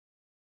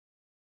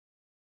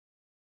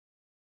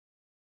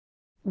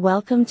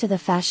Welcome to the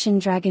Fashion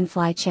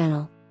Dragonfly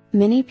channel.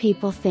 Many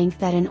people think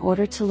that in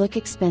order to look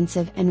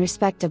expensive and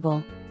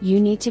respectable, you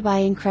need to buy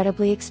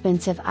incredibly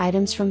expensive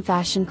items from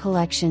fashion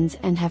collections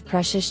and have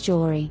precious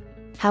jewelry.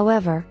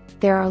 However,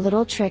 there are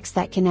little tricks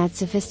that can add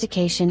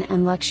sophistication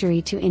and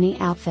luxury to any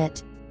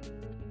outfit.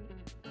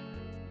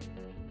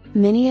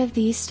 Many of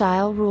these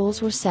style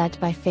rules were set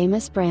by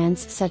famous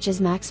brands such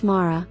as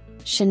MaxMara,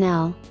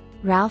 Chanel,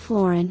 Ralph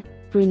Lauren,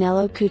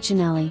 Brunello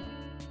Cucinelli.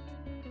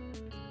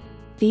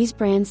 These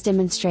brands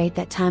demonstrate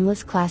that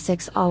timeless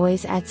classics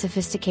always add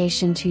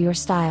sophistication to your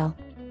style.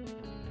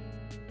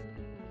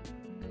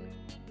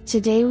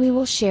 Today we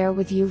will share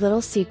with you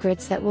little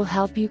secrets that will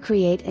help you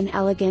create an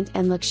elegant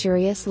and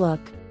luxurious look.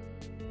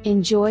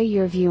 Enjoy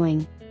your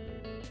viewing.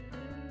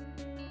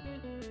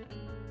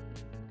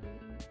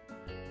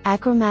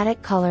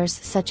 Achromatic colors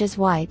such as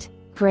white,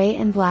 gray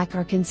and black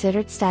are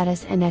considered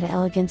status and add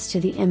elegance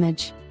to the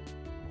image.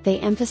 They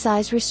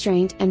emphasize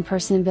restraint and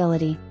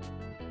personability.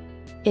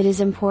 It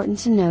is important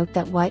to note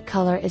that white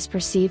color is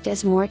perceived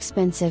as more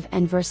expensive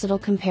and versatile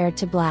compared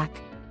to black.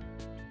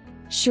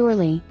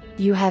 Surely,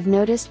 you have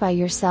noticed by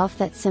yourself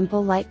that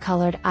simple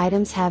light-colored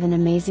items have an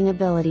amazing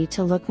ability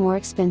to look more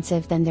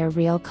expensive than their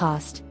real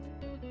cost.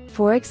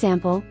 For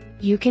example,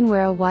 you can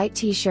wear a white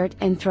t-shirt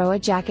and throw a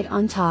jacket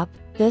on top.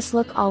 This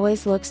look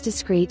always looks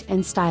discreet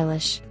and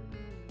stylish.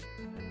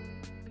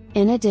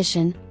 In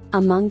addition,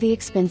 among the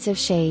expensive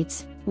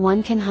shades,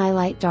 one can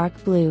highlight dark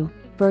blue,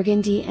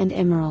 burgundy and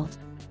emerald.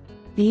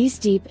 These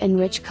deep and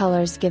rich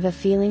colors give a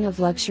feeling of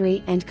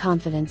luxury and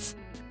confidence.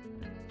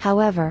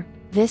 However,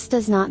 this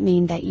does not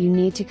mean that you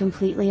need to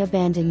completely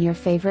abandon your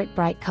favorite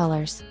bright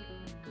colors.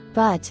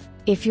 But,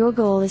 if your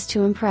goal is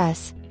to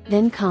impress,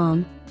 then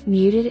calm,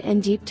 muted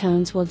and deep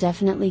tones will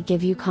definitely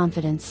give you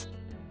confidence.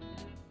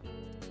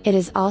 It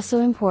is also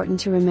important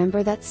to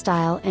remember that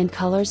style and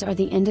colors are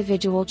the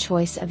individual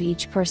choice of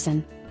each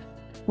person.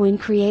 When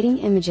creating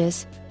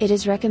images, it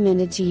is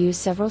recommended to use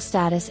several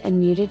status and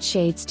muted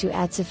shades to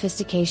add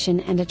sophistication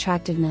and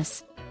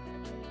attractiveness.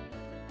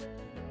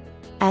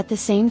 At the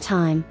same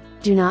time,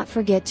 do not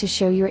forget to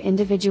show your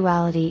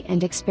individuality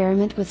and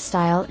experiment with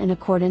style in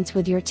accordance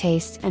with your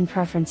tastes and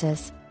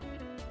preferences.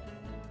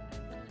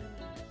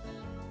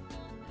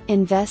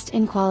 Invest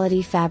in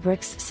quality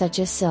fabrics such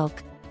as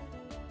silk.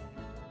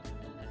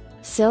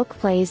 Silk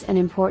plays an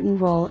important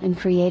role in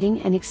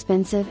creating an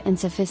expensive and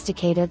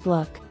sophisticated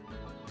look.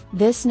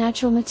 This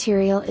natural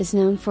material is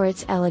known for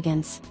its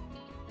elegance.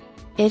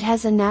 It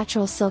has a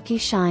natural silky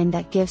shine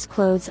that gives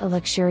clothes a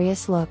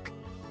luxurious look.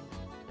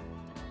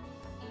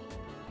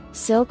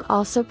 Silk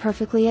also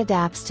perfectly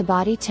adapts to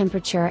body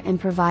temperature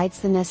and provides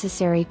the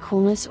necessary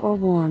coolness or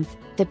warmth,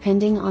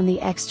 depending on the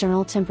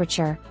external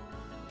temperature.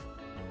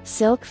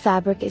 Silk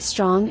fabric is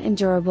strong and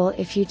durable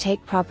if you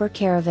take proper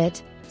care of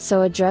it,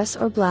 so a dress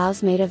or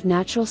blouse made of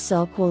natural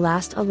silk will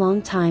last a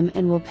long time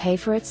and will pay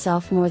for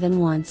itself more than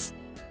once.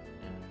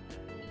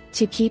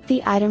 To keep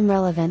the item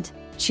relevant,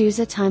 choose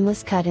a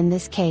timeless cut. In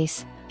this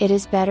case, it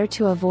is better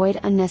to avoid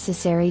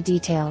unnecessary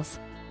details.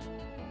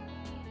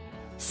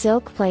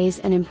 Silk plays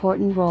an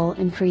important role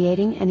in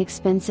creating an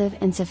expensive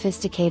and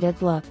sophisticated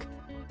look.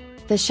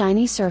 The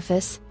shiny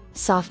surface,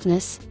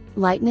 softness,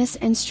 lightness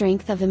and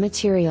strength of the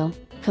material,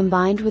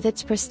 combined with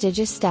its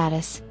prestigious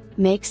status,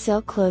 make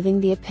silk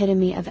clothing the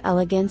epitome of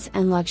elegance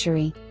and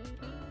luxury.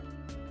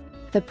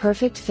 The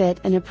perfect fit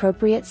and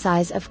appropriate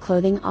size of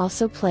clothing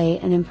also play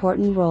an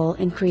important role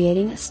in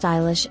creating a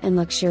stylish and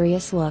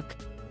luxurious look.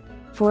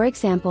 For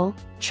example,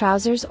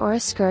 trousers or a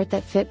skirt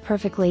that fit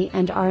perfectly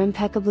and are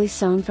impeccably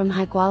sewn from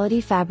high-quality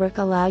fabric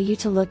allow you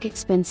to look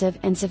expensive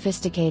and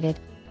sophisticated.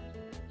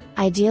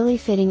 Ideally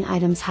fitting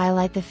items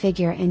highlight the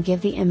figure and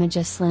give the image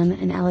a slim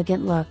and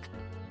elegant look.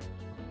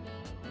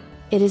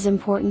 It is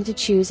important to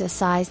choose a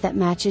size that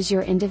matches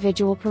your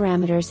individual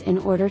parameters in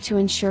order to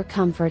ensure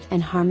comfort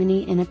and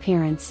harmony in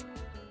appearance.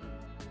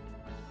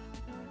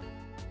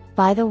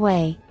 By the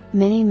way,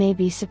 many may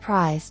be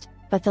surprised,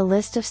 but the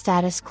list of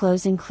status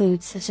clothes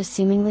includes such a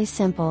seemingly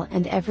simple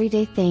and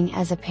everyday thing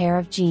as a pair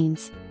of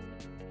jeans.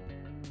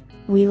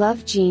 We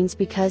love jeans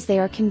because they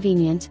are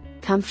convenient,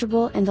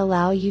 comfortable and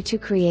allow you to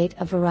create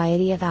a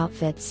variety of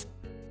outfits.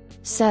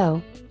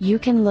 So, you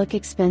can look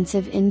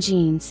expensive in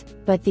jeans,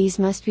 but these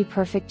must be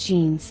perfect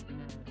jeans.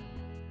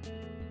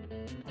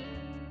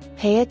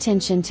 Pay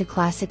attention to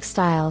classic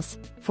styles,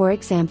 for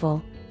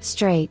example,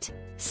 straight,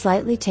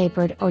 slightly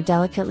tapered or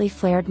delicately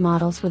flared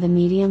models with a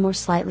medium or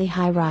slightly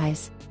high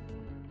rise.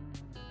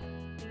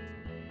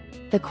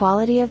 The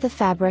quality of the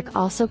fabric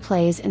also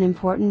plays an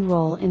important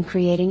role in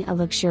creating a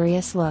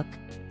luxurious look.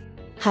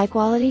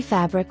 High-quality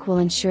fabric will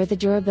ensure the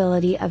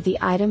durability of the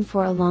item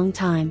for a long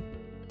time.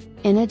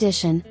 In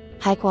addition,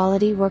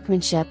 high-quality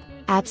workmanship,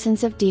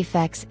 absence of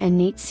defects and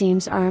neat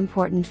seams are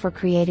important for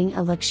creating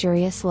a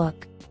luxurious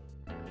look.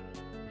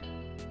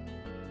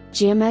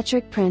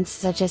 Geometric prints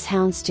such as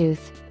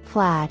houndstooth,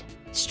 plaid,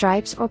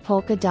 stripes or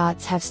polka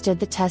dots have stood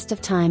the test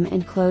of time,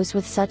 and clothes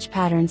with such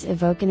patterns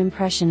evoke an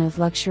impression of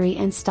luxury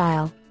and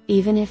style,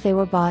 even if they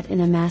were bought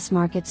in a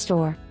mass-market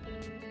store.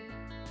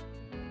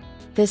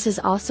 This is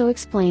also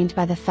explained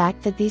by the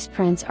fact that these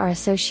prints are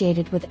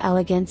associated with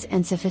elegance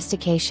and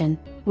sophistication,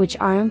 which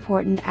are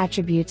important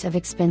attributes of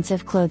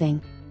expensive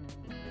clothing.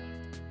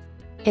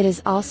 It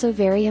is also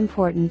very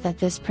important that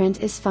this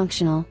print is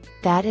functional,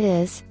 that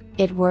is,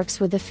 it works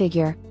with the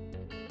figure.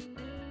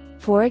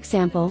 For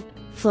example,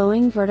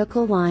 flowing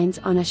vertical lines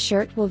on a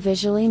shirt will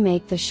visually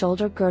make the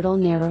shoulder girdle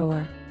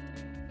narrower.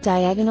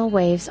 Diagonal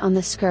waves on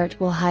the skirt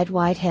will hide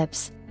wide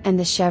hips, and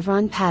the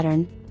chevron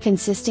pattern,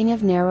 consisting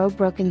of narrow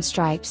broken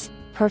stripes,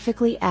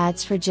 perfectly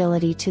adds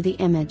fragility to the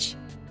image.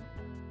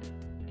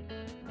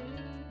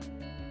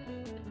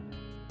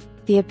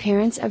 The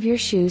appearance of your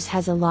shoes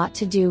has a lot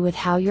to do with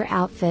how your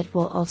outfit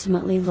will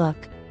ultimately look.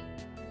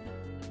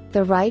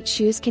 The right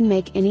shoes can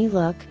make any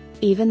look,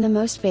 even the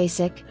most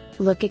basic,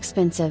 look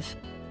expensive.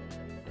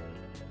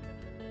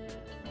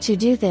 To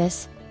do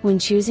this, when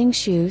choosing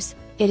shoes,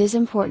 it is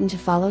important to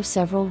follow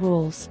several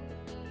rules.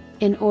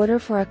 In order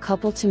for a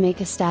couple to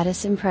make a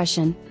status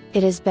impression,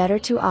 it is better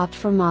to opt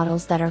for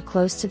models that are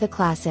close to the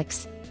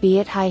classics, be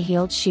it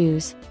high-heeled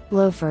shoes,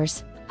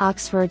 loafers,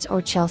 Oxfords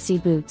or Chelsea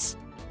boots.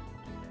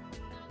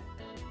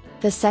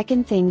 The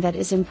second thing that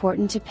is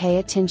important to pay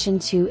attention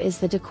to is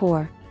the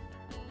decor.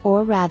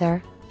 Or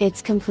rather,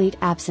 its complete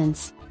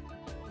absence.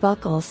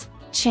 Buckles,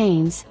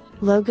 chains,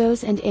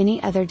 logos and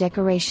any other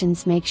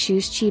decorations make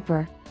shoes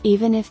cheaper,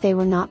 even if they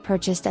were not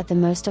purchased at the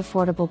most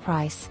affordable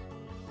price.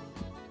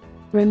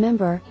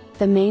 Remember,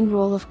 the main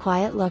rule of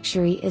quiet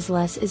luxury is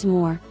less is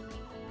more.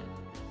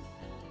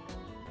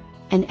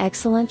 An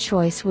excellent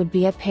choice would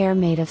be a pair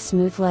made of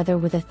smooth leather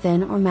with a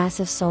thin or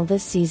massive sole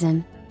this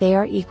season. They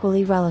are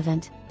equally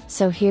relevant,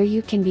 so here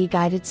you can be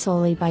guided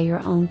solely by your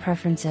own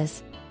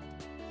preferences.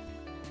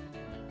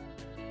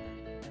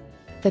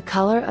 The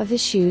color of the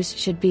shoes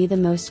should be the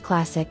most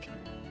classic.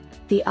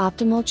 The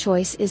optimal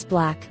choice is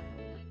black.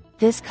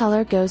 This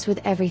color goes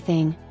with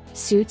everything,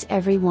 suits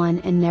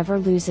everyone and never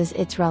loses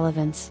its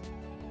relevance.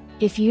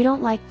 If you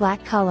don't like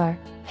black color,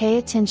 pay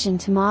attention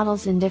to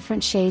models in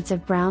different shades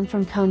of brown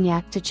from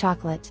cognac to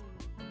chocolate.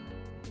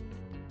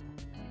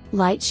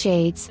 Light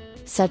shades,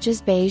 such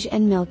as beige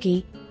and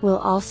milky, will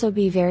also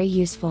be very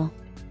useful.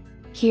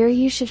 Here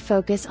you should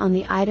focus on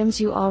the items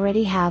you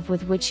already have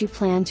with which you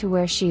plan to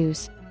wear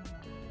shoes.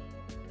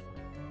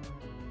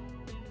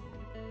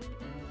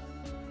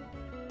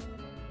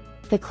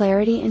 The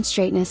clarity and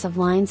straightness of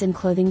lines in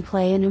clothing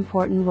play an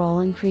important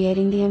role in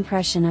creating the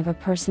impression of a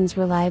person's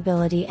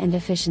reliability and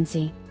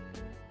efficiency.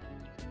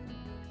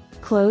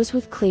 Clothes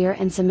with clear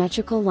and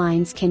symmetrical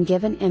lines can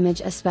give an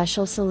image a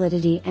special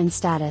solidity and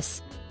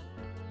status.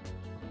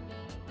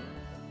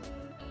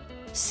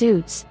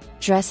 Suits,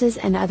 dresses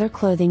and other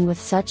clothing with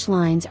such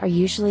lines are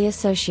usually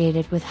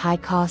associated with high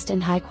cost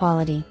and high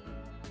quality.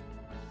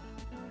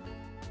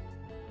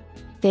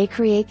 They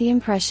create the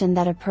impression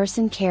that a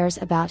person cares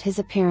about his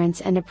appearance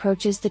and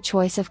approaches the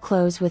choice of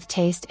clothes with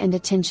taste and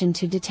attention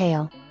to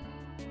detail.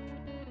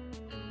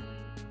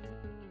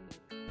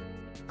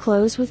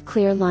 Clothes with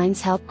clear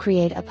lines help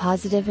create a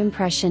positive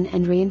impression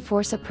and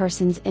reinforce a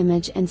person's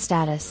image and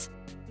status.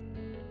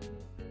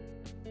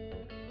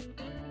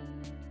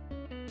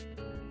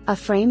 A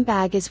frame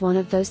bag is one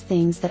of those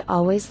things that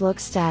always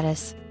looks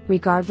status,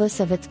 regardless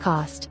of its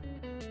cost.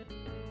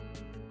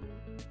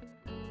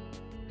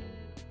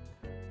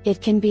 It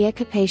can be a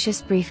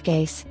capacious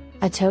briefcase,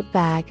 a tote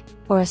bag,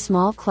 or a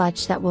small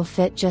clutch that will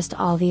fit just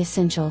all the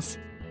essentials.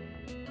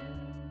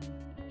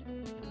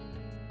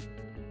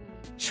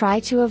 Try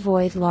to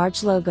avoid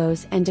large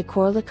logos and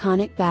decor.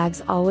 Laconic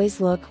bags always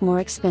look more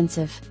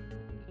expensive.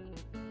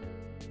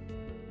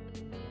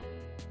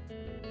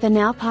 The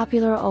now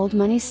popular old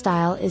money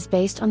style is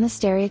based on the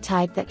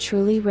stereotype that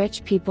truly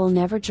rich people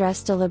never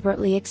dress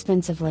deliberately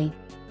expensively.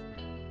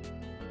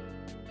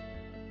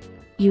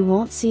 You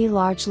won't see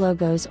large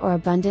logos or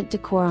abundant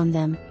decor on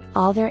them,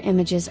 all their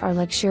images are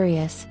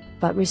luxurious,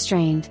 but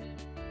restrained.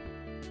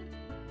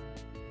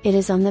 It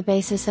is on the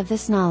basis of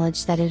this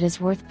knowledge that it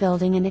is worth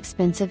building an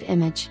expensive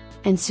image,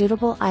 and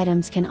suitable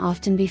items can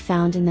often be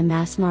found in the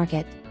mass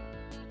market.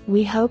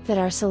 We hope that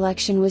our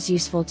selection was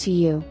useful to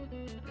you.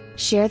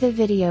 Share the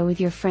video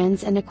with your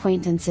friends and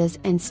acquaintances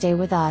and stay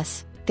with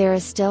us, there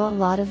is still a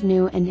lot of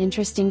new and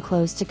interesting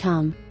clothes to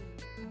come.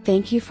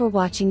 Thank you for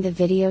watching the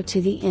video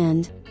to the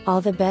end. All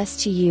the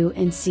best to you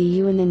and see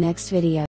you in the next video.